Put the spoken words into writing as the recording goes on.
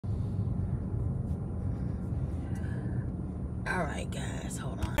Alright guys,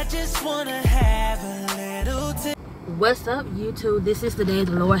 hold on. I just wanna have a little What's up YouTube? This is the day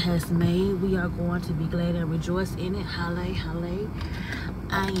the Lord has made. We are going to be glad and rejoice in it. Hallelujah, hallelujah.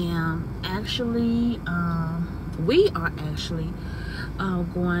 I am actually, we are actually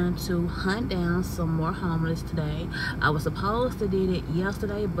going to hunt down some more homeless today. I was supposed to did it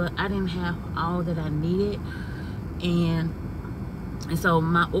yesterday, but I didn't have all that I needed. And so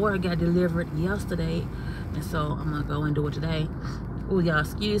my order got delivered yesterday. And so I'm gonna go and do it today. Oh, y'all,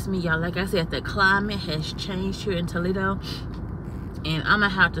 excuse me, y'all. Like I said, the climate has changed here in Toledo, and I'm gonna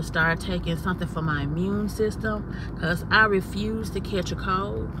have to start taking something for my immune system because I refuse to catch a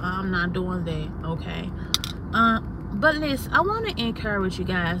cold. I'm not doing that, okay? But listen, I want to encourage you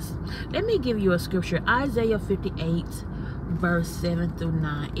guys. Let me give you a scripture. Isaiah 58 verse 7 through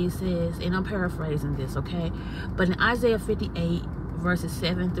 9. It says, and I'm paraphrasing this, okay? But in Isaiah 58 verses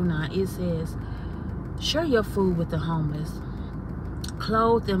 7 through 9, it says, share your food with the homeless.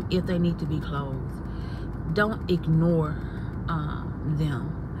 Clothe them if they need to be clothed. Don't ignore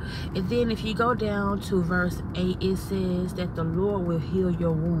them. And then if you go down to verse 8, it says that the Lord will heal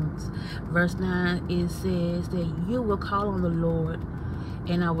your wounds. Verse 9, it says that you will call on the Lord,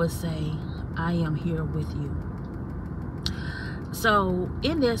 and I will say, I am here with you. So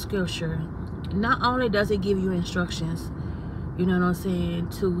in that scripture, not only does it give you instructions, you know what I'm saying,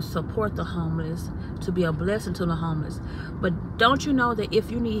 to support the homeless, to be a blessing to the homeless. But don't you know that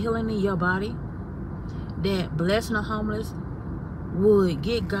if you need healing in your body, that blessing the homeless would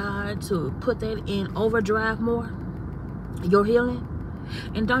get God to put that in overdrive more, your healing?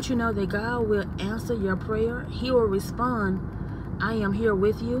 And don't you know that God will answer your prayer? He will respond, I am here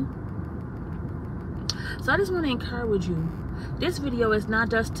with you. So I just want to encourage you. This video is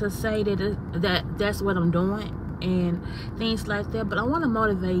not just to say that that's what I'm doing and things like that, but I want to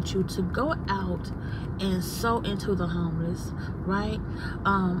motivate you to go out and sow into the homeless, right?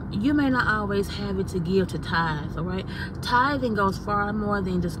 You may not always have it to give to tithe, all right? Tithing goes far more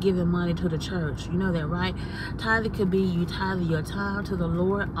than just giving money to the church. You know that, right? Tithing could be you tithe your time to the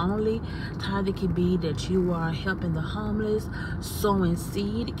Lord only. Tithing could be that you are helping the homeless. Sowing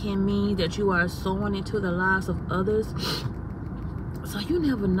seed can mean that you are sowing into the lives of others. So you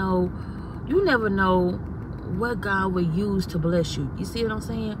never know what God will use to bless you. You see what I'm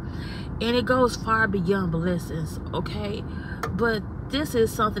saying? And it goes far beyond blessings, okay? But this is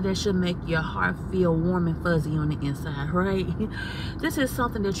something that should make your heart feel warm and fuzzy on the inside, right? This is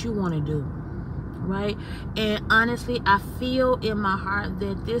something that you want to do, right? And honestly, I feel in my heart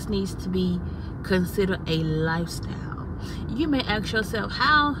that this needs to be considered a lifestyle. You may ask yourself,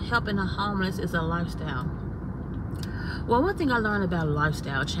 how helping the homeless is a lifestyle? Well, one thing I learned about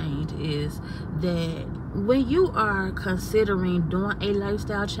lifestyle change is that when you are considering doing a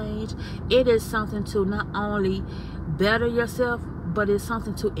lifestyle change, it is something to not only better yourself, but it's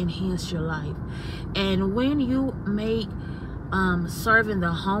something to enhance your life. And when you make serving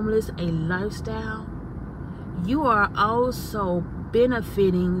the homeless a lifestyle, you are also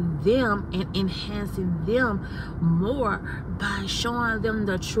benefiting them and enhancing them more by showing them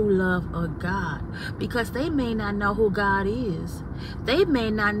the true love of God, because they may not know who God is. They may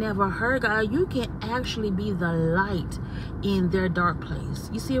not never heard God. You can actually be the light in their dark place.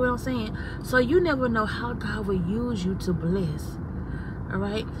 You see what I'm saying? So you never know how God will use you to bless. All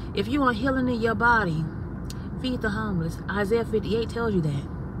right? If you want healing in your body, feed the homeless. Isaiah 58 tells you that.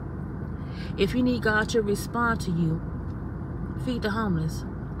 If you need God to respond to you, feed the homeless.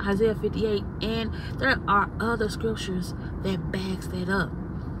 Isaiah 58. And there are other scriptures that backs that up.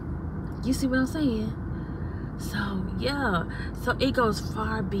 You see what I'm saying? So yeah, so it goes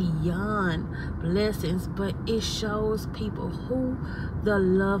far beyond blessings, but it shows people who the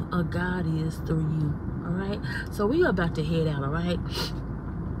love of God is through you. All right, so we are about to head out. All right,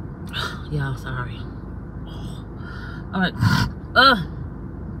 y'all, sorry. All right,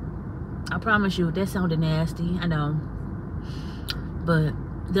 I promise you that sounded nasty, I know, but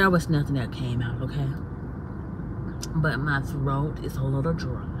there was nothing that came out, okay? But my throat is a little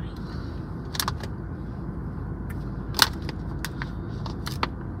dry.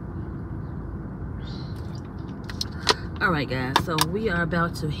 All right, guys, so we are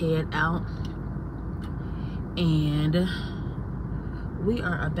about to head out, and we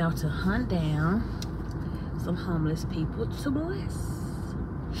are about to hunt down some homeless people to bless.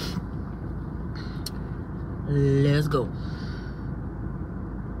 Let's go.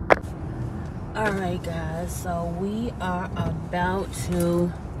 All right, guys, so we are about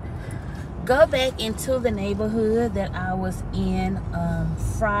to go back into the neighborhood that I was in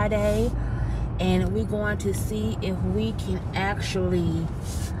Friday, and we're going to see if we can actually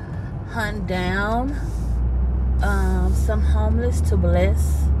hunt down some homeless to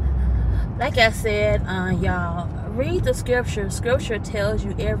bless. Like I said, y'all, read the scripture. Scripture tells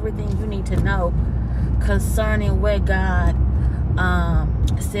you everything you need to know concerning what God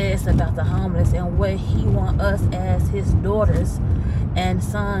says about the homeless and what he wants us as his daughters and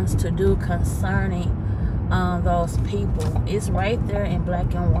sons to do concerning those people. It's right there in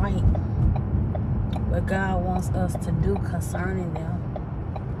black and white what God wants us to do concerning them.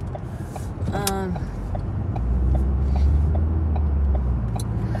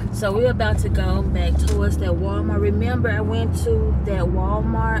 So we're about to go back towards that Walmart. Remember, I went to that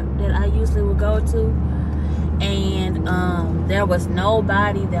Walmart that I usually would go to, and there was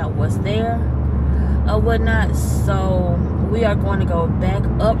nobody that was there or whatnot. So we are going to go back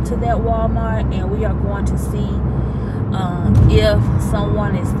up to that Walmart, and we are going to see if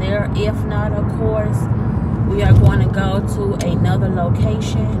someone is there. If not, of course, we are going to go to another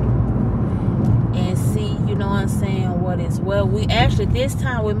location and see, you know what I'm saying, what is well. We actually, this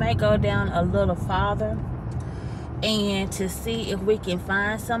time we may go down a little farther and to see if we can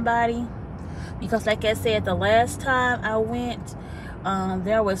find somebody, because like I said, the last time I went,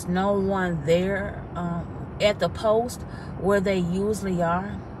 there was no one there at the post where they usually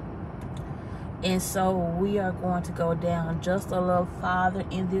are. And so we are going to go down just a little farther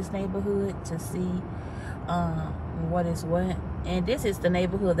in this neighborhood to see what is what. And this is the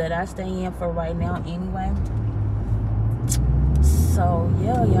neighborhood that I stay in for right now anyway. So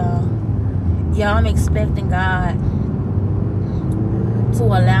yeah, y'all, I'm expecting God to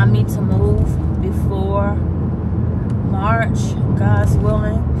allow me to move before March, God's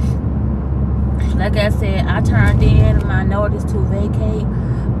willing. Like I said, I turned in my notice to vacate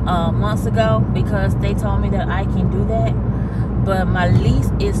months ago because they told me that I can do that, but my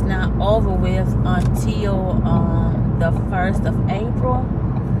lease is not over with until the 1st of April.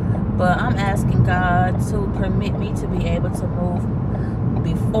 But I'm asking God to permit me to be able to move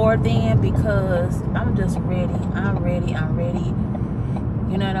before then, because I'm just ready. I'm ready.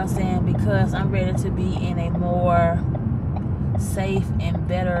 You know what I'm saying? Because I'm ready to be in a more safe and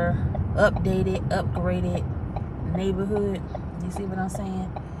better, updated, upgraded neighborhood. You see what I'm saying?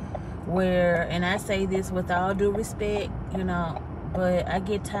 Where, and I say this with all due respect, you know, but I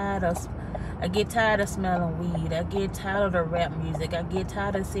get tired of smelling weed. I get tired of the rap music. I get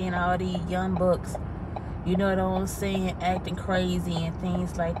tired of seeing all these young bucks, you know what I'm saying, acting crazy and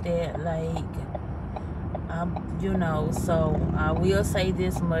things like that. Like, you know, so I will say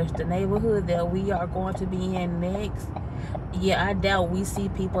this much: the neighborhood that we are going to be in next, yeah, I doubt we see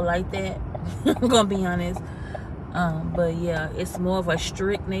people like that. I'm gonna be honest. But yeah, it's more of a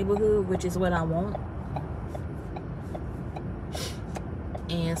strict neighborhood, which is what I want.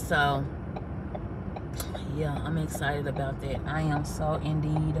 And so yeah, I'm excited about that. I am so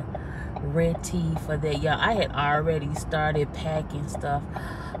indeed ready for that. Yeah, I had already started packing stuff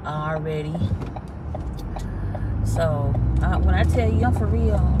already. So when I tell you I'm for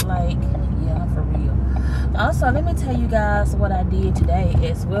real, like, yeah, I'm for real. Also, let me tell you guys what I did today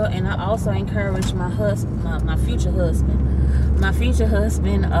as well. And I also encouraged my husband, my future husband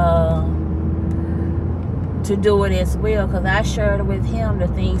to do it as well, because I shared with him the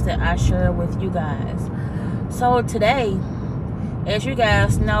things that I shared with you guys. So today, as you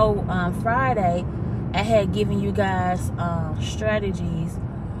guys know, Friday, I had given you guys strategies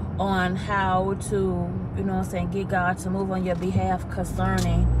on how to, you know what I'm saying, get God to move on your behalf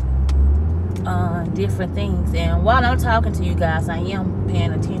concerning different things. And while I'm talking to you guys, I am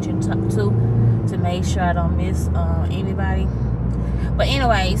paying attention to make sure I don't miss anybody. But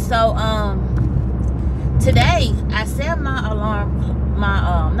anyway, so today I set my alarm,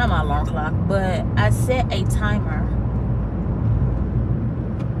 not my alarm clock, but I set a timer.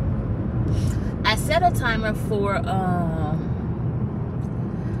 I set a timer for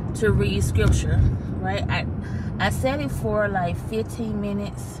to read scripture, right? I set it for like 15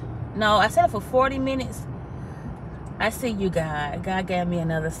 minutes. No, I set it for 40 minutes. I see you, God. God gave me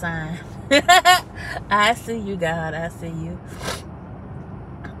another sign. I see you, God. I see you.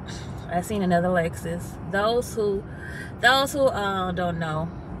 I seen another Lexus. Those who don't know,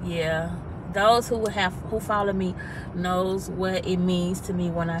 yeah. Those who follow me knows what it means to me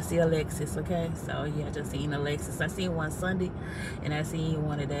when I see a Lexus, okay? So yeah, just seen a Lexus. I seen one Sunday and I seen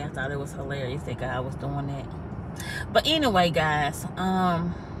one today. I thought it was hilarious that God was doing that. But anyway, guys,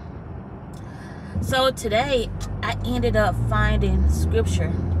 so today I ended up finding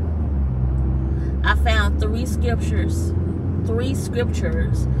scripture. I found three scriptures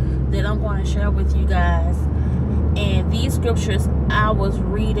that I'm going to share with you guys. And these scriptures I was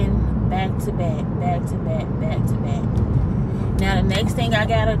reading back to back. Now the next thing I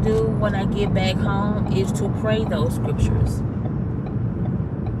gotta do when I get back home is to pray those scriptures.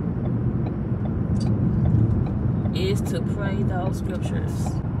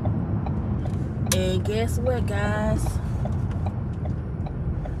 And guess what, guys?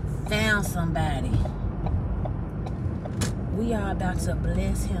 Found somebody. We are about to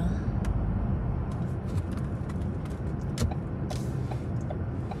bless him.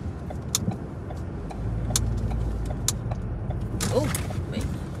 Oh, wait.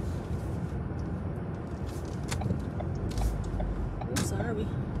 Oh, sorry.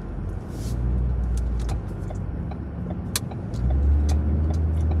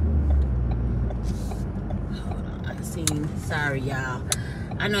 Hold on, I seen. Sorry, y'all.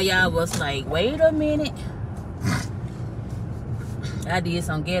 I know y'all was like, wait a minute. I did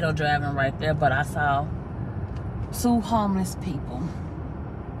some ghetto driving right there, but I saw 2 homeless people.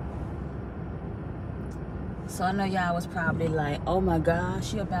 So I know y'all was probably like, oh my gosh,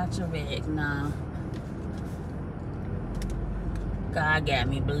 she about to wreck. Nah. God got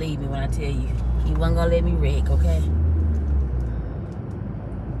me, believe me when I tell you. He wasn't gonna let me wreck, okay?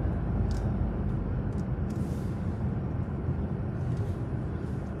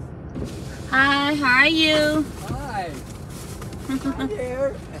 Hi, how are you? Hi. Hi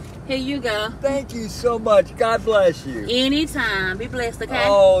there. Here you go. Thank you so much. God bless you. Anytime. Be blessed, okay?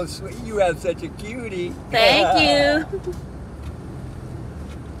 Oh, sweet. You have such a cutie. Thank you.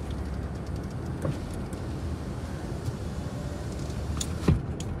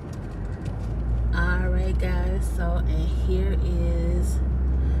 Alright, guys. So, and here is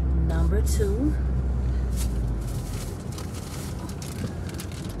number 2.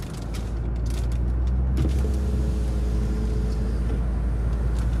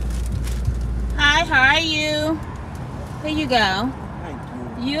 Hi, how are you? Here you go. Thank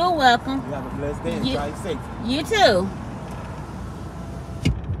you. You're welcome. You have a blessed day and drive safe. You too.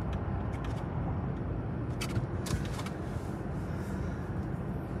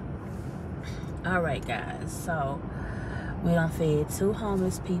 Alright, guys. So, we done fed 2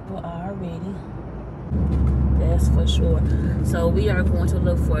 homeless people already. That's for sure. So, we are going to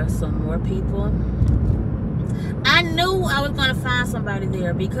look for some more people. I knew I was going to find somebody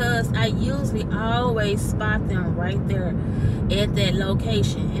there because I usually always spot them right there at that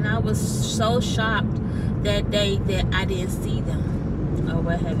location. And I was so shocked that day that I didn't see them or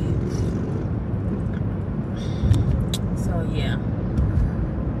what have you. So, yeah.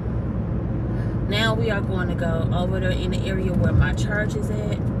 Now we are going to go over there in the area where my church is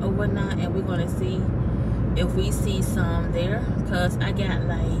at or whatnot. And we're going to see if we see some there. Because I got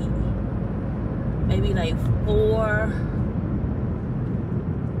like maybe like 4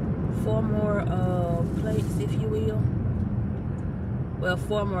 more plates, if you will. Well,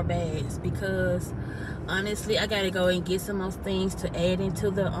 4 more bags, because honestly I gotta go and get some more things to add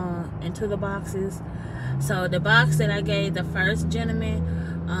into the boxes. So the box that I gave the first gentleman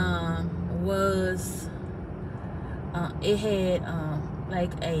was it had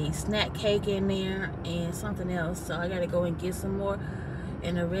like a snack cake in there and something else. So I gotta go and get some more.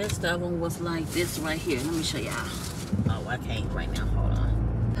 And the rest of them was like this right here. Let me show y'all. Oh, I can't right now. Hold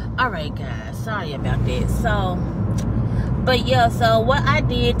on. Alright, guys. Sorry about that. So, but yeah. So, what I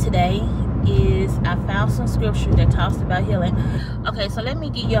did today is I found some scripture that talks about healing. Okay, so let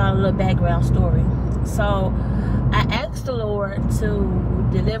me give y'all a little background story. So, I asked the Lord to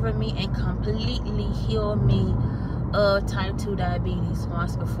deliver me and completely heal me of type 2 diabetes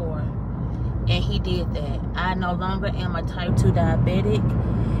once before. And he did that. I no longer am a type 2 diabetic.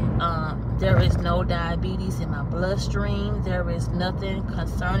 There is no diabetes in my bloodstream. There is nothing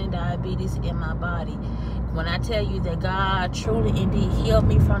concerning diabetes in my body. When I tell you that God truly indeed healed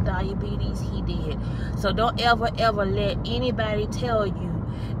me from diabetes, he did. So don't ever let anybody tell you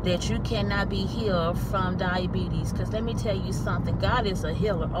that you cannot be healed from diabetes. Because let me tell you something. God is a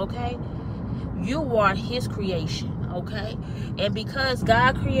healer, okay? You are his creation, okay? And because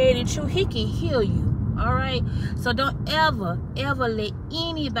God created you, he can heal you, all right? So don't ever let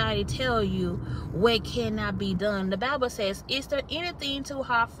anybody tell you what cannot be done. The Bible says, is there anything too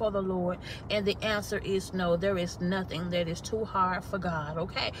hard for the Lord? And the answer is no. There is nothing that is too hard for God,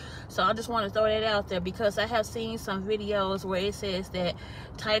 okay? So I just want to throw that out there because I have seen some videos where it says that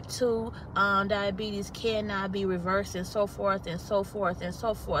type 2 diabetes cannot be reversed and so forth and so forth and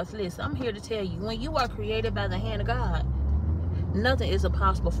so forth. Listen, I'm here to tell you, when you are created by the hand of God, nothing is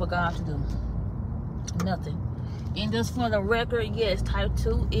impossible for God to do. Nothing. And just for the record, yes, type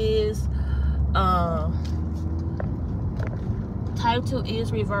 2 is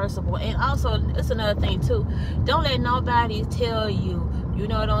reversible. And also, it's another thing too. Don't let nobody tell you, you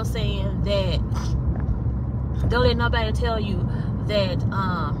know what I'm saying, that Don't let nobody tell you that,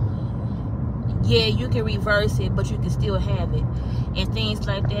 yeah, you can reverse it, but you can still have it. And things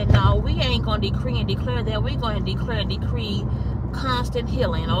like that. No, we ain't going to decree and declare that. We're going to declare and decree constant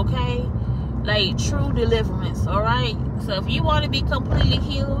healing, okay? Like true deliverance, all right? So if you want to be completely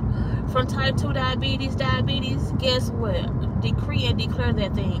healed from type 2 diabetes, guess what? Decree and declare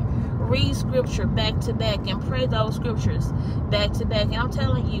that thing. Read scripture back to back and pray those scriptures back to back. And I'm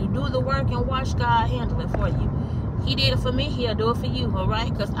telling you, do the work and watch God handle it for you. He did it for me, he'll do it for you, all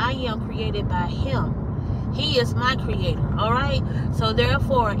right? Because I am created by him. He is my creator, all right? So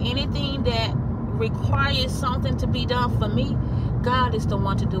therefore, anything that requires something to be done for me, God is the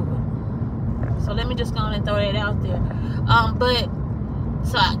one to do it. So let me just go on and throw that out there.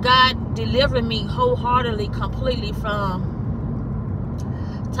 So God delivered me wholeheartedly, completely from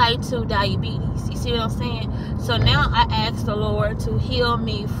type 2 diabetes. You see what I'm saying? So now I ask the Lord to heal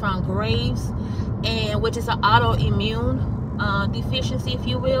me from Graves, and which is an autoimmune deficiency, if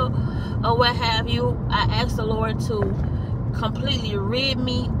you will, or what have you. I ask the Lord to completely rid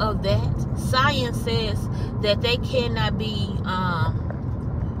me of that. Science says that they cannot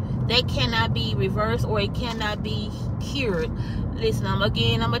be reversed, or it cannot be cured. Listen, I'm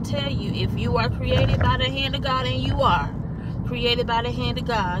gonna tell you, if you are created by the hand of God, and you are created by the hand of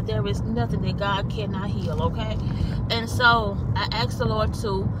God, there is nothing that God cannot heal, okay? And so I asked the Lord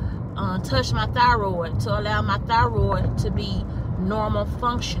to touch my thyroid, to allow my thyroid to be normal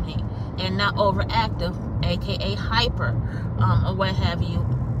functioning and not overactive, aka hyper, or what have you,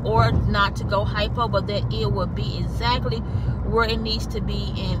 or not to go hypo, but that it will be exactly where it needs to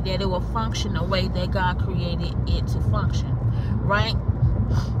be, and that it will function the way that God created it to function, right?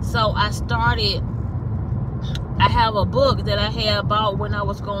 So I have a book that I had bought when I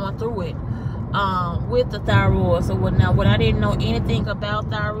was going through it, with the thyroid or whatnot, when I didn't know anything about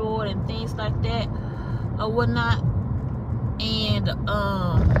thyroid and things like that or whatnot. And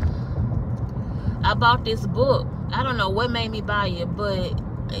I bought this book. I don't know what made me buy it, but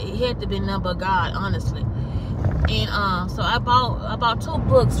it had to be none but God, honestly. And so I bought 2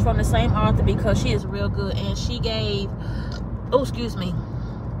 books from the same author, because she is real good. And she gave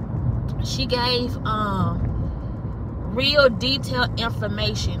real detailed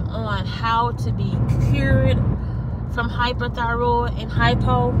information on how to be cured from hyperthyroid and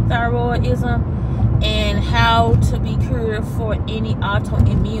hypothyroidism, and how to be cured for any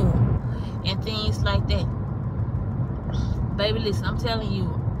autoimmune and things like that. Baby, listen, I'm telling you,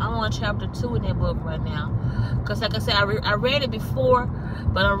 I'm on chapter 2 in that book right now. Because like I said, I read it before,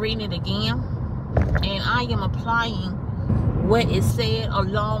 but I'm reading it again. And I am applying what is said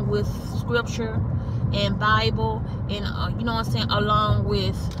along with scripture and Bible, and you know what I'm saying, along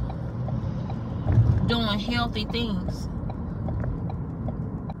with doing healthy things.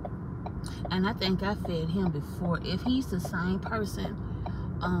 And I think I fed him before. If he's the same person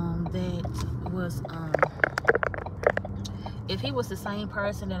that was if he was the same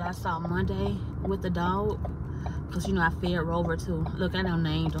person that I saw Monday with the dog, because you know I fed Rover too. Look, I done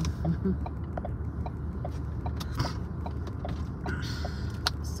named him.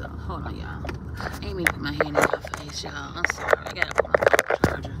 So hold on, y'all. I ain't mean to put my hand in my face, y'all. I'm sorry. I gotta put my phone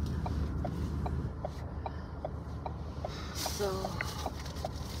charger. So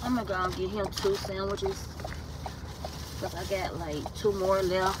I'm gonna go and get him 2 sandwiches, because I got like 2 more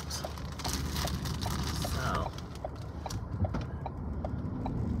left. So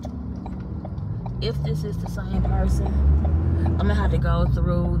if this is the same person, I'm gonna have to go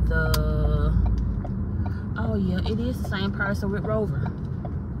through the, oh yeah, it is the same person with Rover.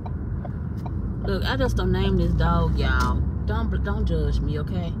 Look, I just don't name this dog, y'all. Don't judge me,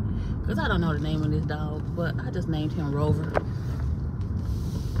 okay? Because I don't know the name of this dog, but I just named him Rover.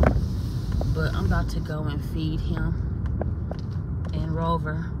 But I'm about to go and feed him and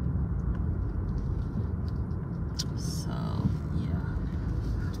Rover. So, yeah.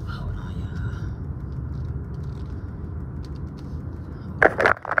 Hold on, y'all.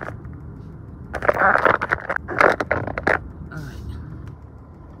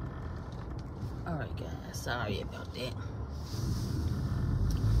 Alright, guys. Sorry about that.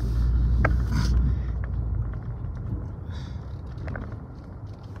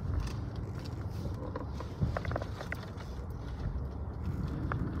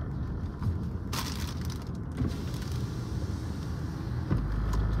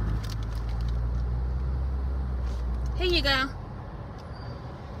 Here you go.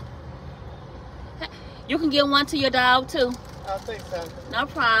 You can give one to your dog too. I'll take some. No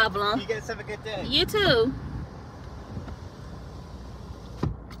problem. You guys have a good day. You too.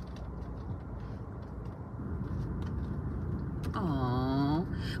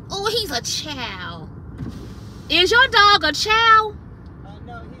 Oh, he's a child. Is your dog a chow?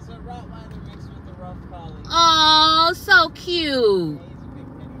 No, he's a Rottweiler mixed with a rough collie. Oh, so cute. Yeah, he's a big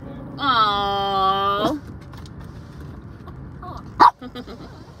teddy bear. Oh.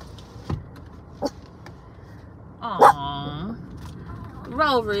 Oh.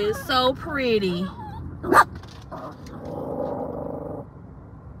 Rover is so pretty.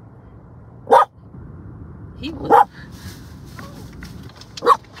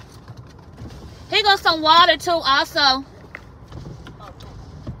 Here goes some water too, also. I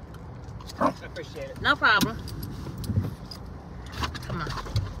appreciate it. No problem. Come on.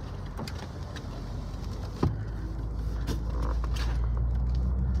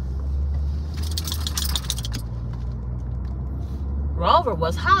 Rover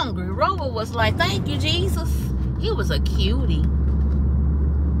was hungry. Rover was like, thank you, Jesus. He was a cutie.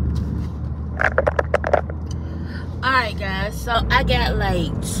 Alright, guys. So, I got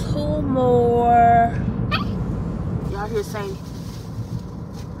like 2 more. Y'all hear Sadie?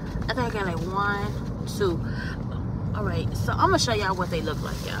 I think I got like 1, 2. Alright, so I'm going to show y'all what they look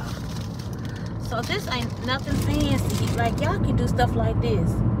like, y'all. So, this ain't nothing fancy. Like, y'all can do stuff like this.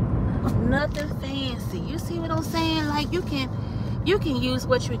 Nothing fancy. You see what I'm saying? Like, you can use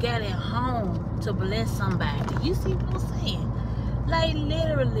what you got at home to bless somebody. You see what I'm saying? Like,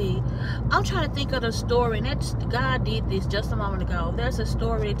 literally, I'm trying to think of the story, and that's, God did this just a moment ago. There's a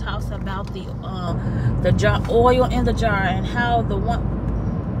story that talks about the jar, oil in the jar, and how the one,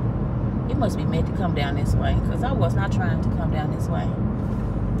 it must be meant to come down this way, because I was not trying to come down this way.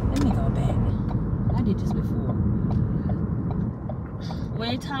 Let me go back. I did this before.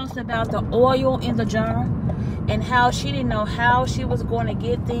 When it talks about the oil in the jar, and how she didn't know how she was going to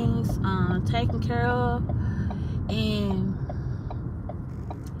get things taken care of,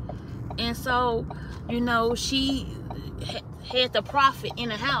 and so, you know, she had the prophet in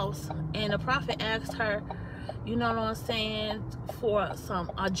the house, and the prophet asked her, you know what I'm saying, for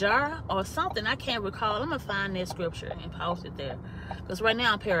a jar or something. I can't recall. I'm gonna find that scripture and post it there, because right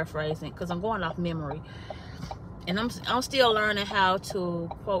now I'm paraphrasing, because I'm going off memory, and I'm still learning how to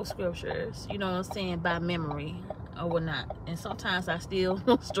quote scriptures, you know what I'm saying, by memory or whatnot. And sometimes I still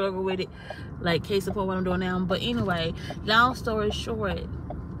struggle with it, like case in point what I'm doing now. But anyway, long story short,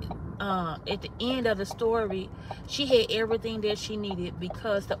 at the end of the story, she had everything that she needed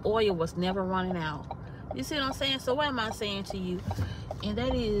because the oil was never running out. You see what I'm saying? So what am I saying to you? And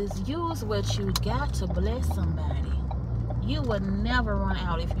that is, use what you got to bless somebody. You will never run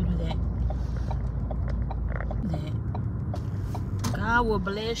out if you do that. God will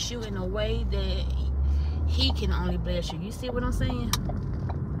bless you in a way that He can only bless you. You see what I'm saying?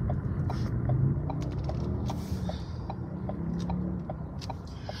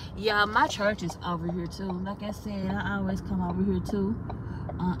 Yeah, my church is over here too. Like I said, I always come over here too.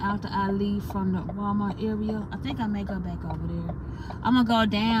 After I leave from the Walmart area, I think I may go back over there. I'm gonna go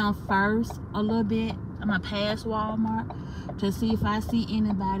down first a little bit. I'm gonna pass Walmart to see if I see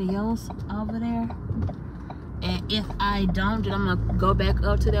anybody else over there. And if I don't, then I'm gonna go back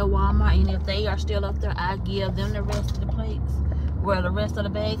up to that Walmart. And if they are still up there, I give them the rest of the plates, well, the rest of the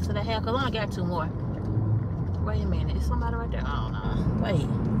bags that I have. Cause I only got 2 more. Wait a minute, is somebody right there? Oh no, wait.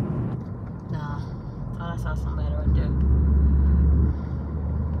 No, thought I saw somebody right there.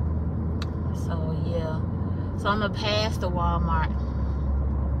 So yeah, so I'm gonna pass the Walmart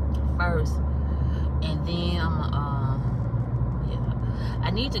first, and then I'm yeah, I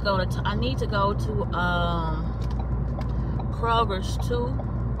need to go to Kroger's too,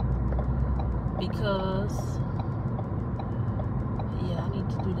 because yeah, I need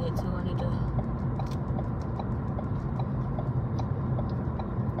to do that too. I need to.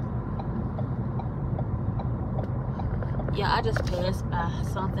 Yeah, I just passed by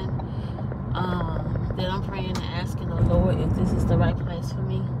something that I'm praying and asking the Lord if this is the right place for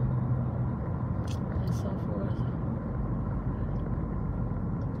me, and so forth.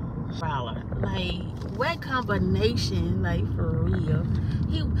 Like, what combination, like, for real.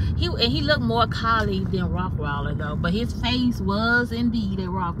 He looked more collie than Rottweiler though, but his face was indeed a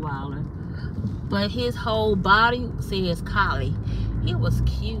Rottweiler, but his whole body says collie. He was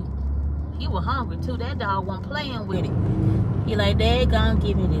cute. He was hungry too. That dog wasn't playing with it. He like, Dad, gonna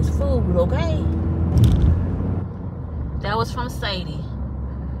give me this food, okay? That was from Sadie.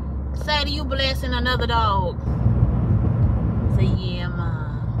 Sadie, you blessing another dog? Say, yeah, Mom.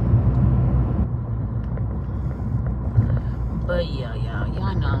 But yeah,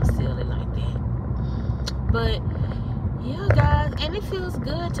 y'all know I'm silly like that. But yeah, guys, and it feels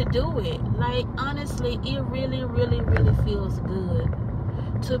good to do it. Like, honestly, it really, really, really feels good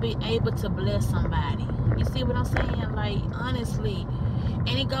to be able to bless somebody. You see what I'm saying? Like, honestly, And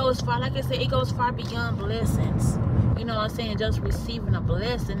it goes far, like I said, it goes far beyond blessings. You know what I'm saying? Just receiving a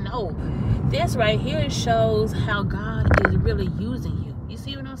blessing. No, this right here shows how God is really using you. You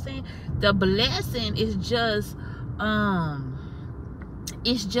see what I'm saying? The blessing is just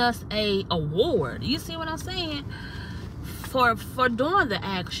it's just a award. You see what I'm saying? For doing the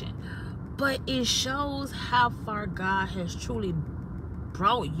action. But it shows how far God has truly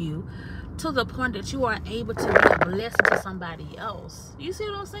brought you to the point that you are able to be a blessing to somebody else. You see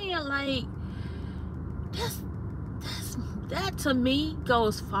what I'm saying? Like, that to me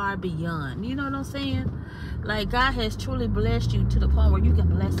goes far beyond. You know what I'm saying? Like, God has truly blessed you to the point where you can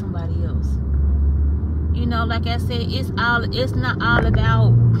bless somebody else. You know, like I said, it's not all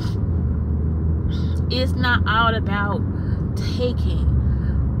about taking,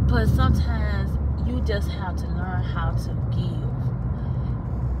 but sometimes you just have to learn how to give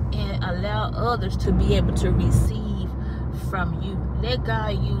and allow others to be able to receive from you. Let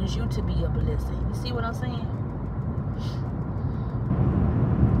God use you to be a blessing. You see what I'm saying?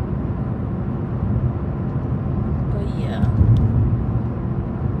 But yeah.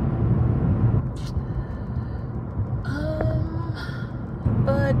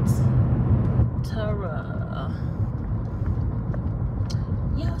 But Tara.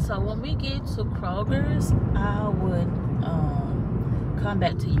 Yeah, so when we get to Kroger's, I would come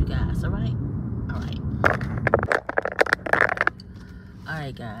back to you guys, alright?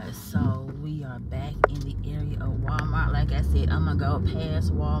 Alright guys, so we are back in the area of Walmart. Like I said, I'm gonna go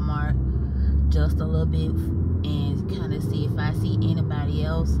past Walmart just a little bit and kind of see if I see anybody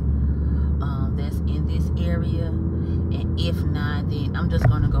else that's in this area. And if not, then I'm just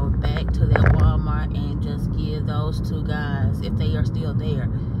gonna go back to that Walmart and just give those two guys, if they are still there,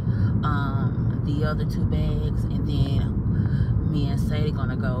 the other 2 bags, and then me and Sadie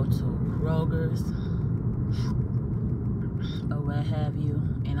gonna go to Kroger's or what have you,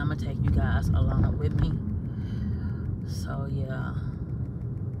 and I'm gonna take you guys along with me. So yeah.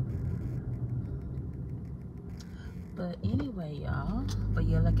 But anyway, y'all. But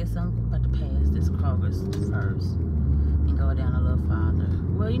yeah, like I said, I'm about to pass this Kroger's first and go down a little farther.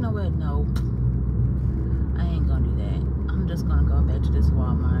 Well, you know what? No, I ain't gonna do that. I'm just gonna go back to this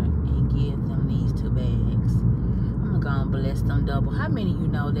Walmart and give them these 2 bags. I'm gonna bless them double. How many of you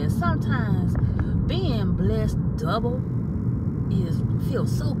know that sometimes being blessed double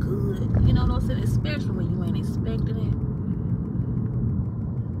feels so good? You know what I'm saying? Especially when you ain't expecting it.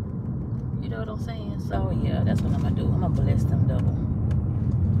 You know what I'm saying? So yeah, that's what I'm gonna do. I'm gonna bless them double.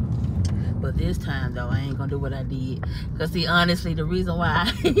 But this time though, I ain't gonna do what I did. Cause see, honestly, the reason why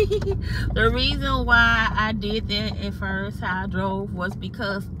I did that at first, how I drove, was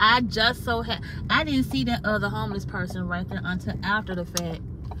because I just I didn't see that other homeless person right there until after the fact.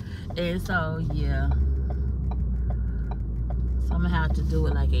 And so yeah. So I'm gonna have to do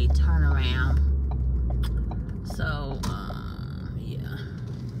it like a turnaround. So yeah.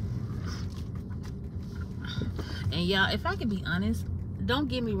 And y'all, if I can be honest, don't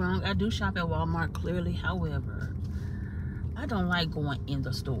get me wrong, I do shop at Walmart clearly. However, I don't like going in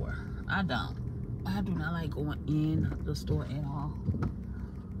the store. I do not like going in the store at all.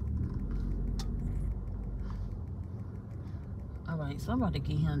 Alright, so I'm about to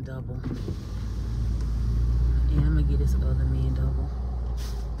get him double. And I'm gonna get this other man double.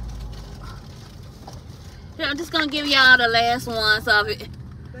 Yeah, I'm just gonna give y'all the last ones of it.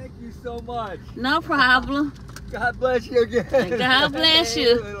 Thank you so much. No problem. God bless you again. God bless Hey,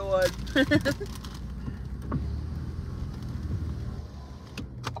 you. little one.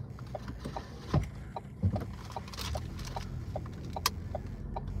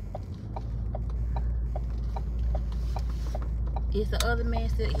 Is the other man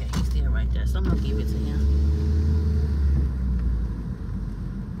still? Yeah, he's still right there. So I'm gonna give it to him.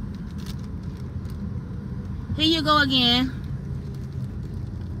 Here you go again.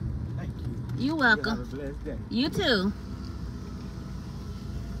 Thank you. You're You welcome. have a blessed day. You too.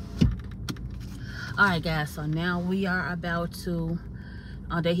 Alright guys, so now we are about to,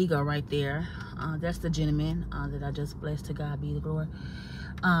 there he go right there. That's the gentleman that I just blessed. To God be the glory.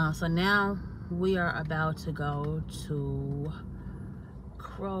 So now we are about to go to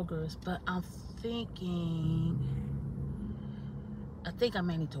Kroger's, but I think I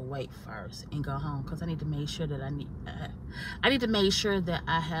may need to wait first and go home, because I need to make sure that I need to make sure that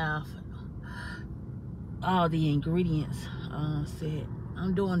I have all the ingredients set.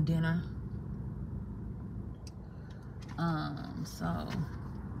 I'm doing dinner. So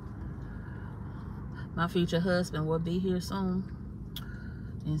my future husband will be here soon,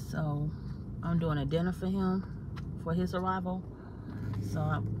 and so I'm doing a dinner for him for his arrival. So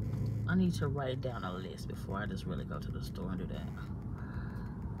I need to write down a list before I just really go to the store and do that.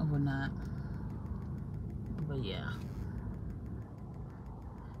 or whatnot. But yeah.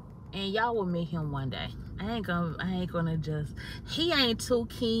 And y'all will meet him one day. I ain't gonna just, he ain't too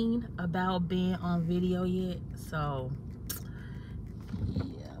keen about being on video yet, so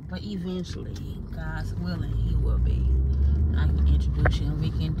yeah, but eventually, God's willing, he will be. I can introduce you and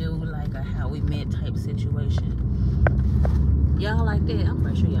we can do like a how we met type situation. Y'all like that? I'm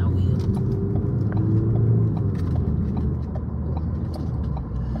pretty sure y'all will.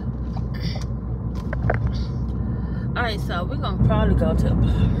 Alright, so we're gonna probably go to the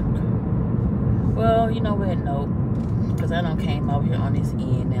park. Well, you know what? No, because I done came over here on this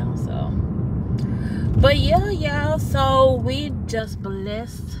end now, so. But yeah, y'all, so we just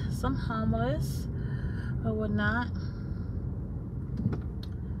blessed some homeless or whatnot.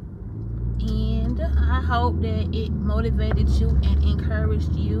 And I hope that it motivated you and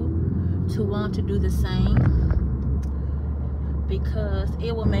encouraged you to want to do the same, because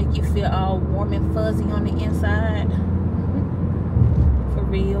it will make you feel all warm and fuzzy on the inside. For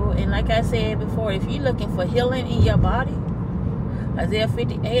real. And like I said before, if you're looking for healing in your body, Isaiah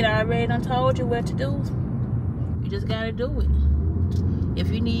 58 already done told you what to do. You just gotta do it. If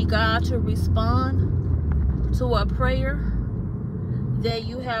you need God to respond to a prayer that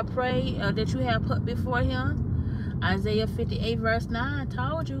you have prayed or that you have put before him, Isaiah 58 verse 9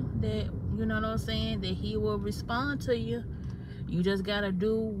 told you that, you know what I'm saying, that he will respond to you. You just gotta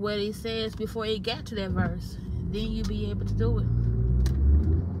do what he says before he got to that verse. Then you'll be able to do it.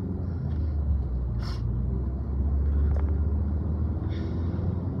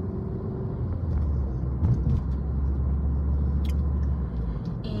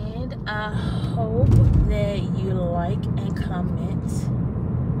 And I hope that you like and comment.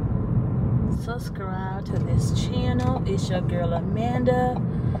 Subscribe to this channel. It's your girl Amanda.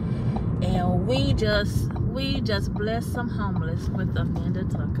 And we just bless some homeless with Amanda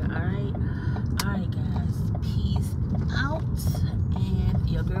Tucker. Alright guys, peace out, and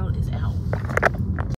your girl is out.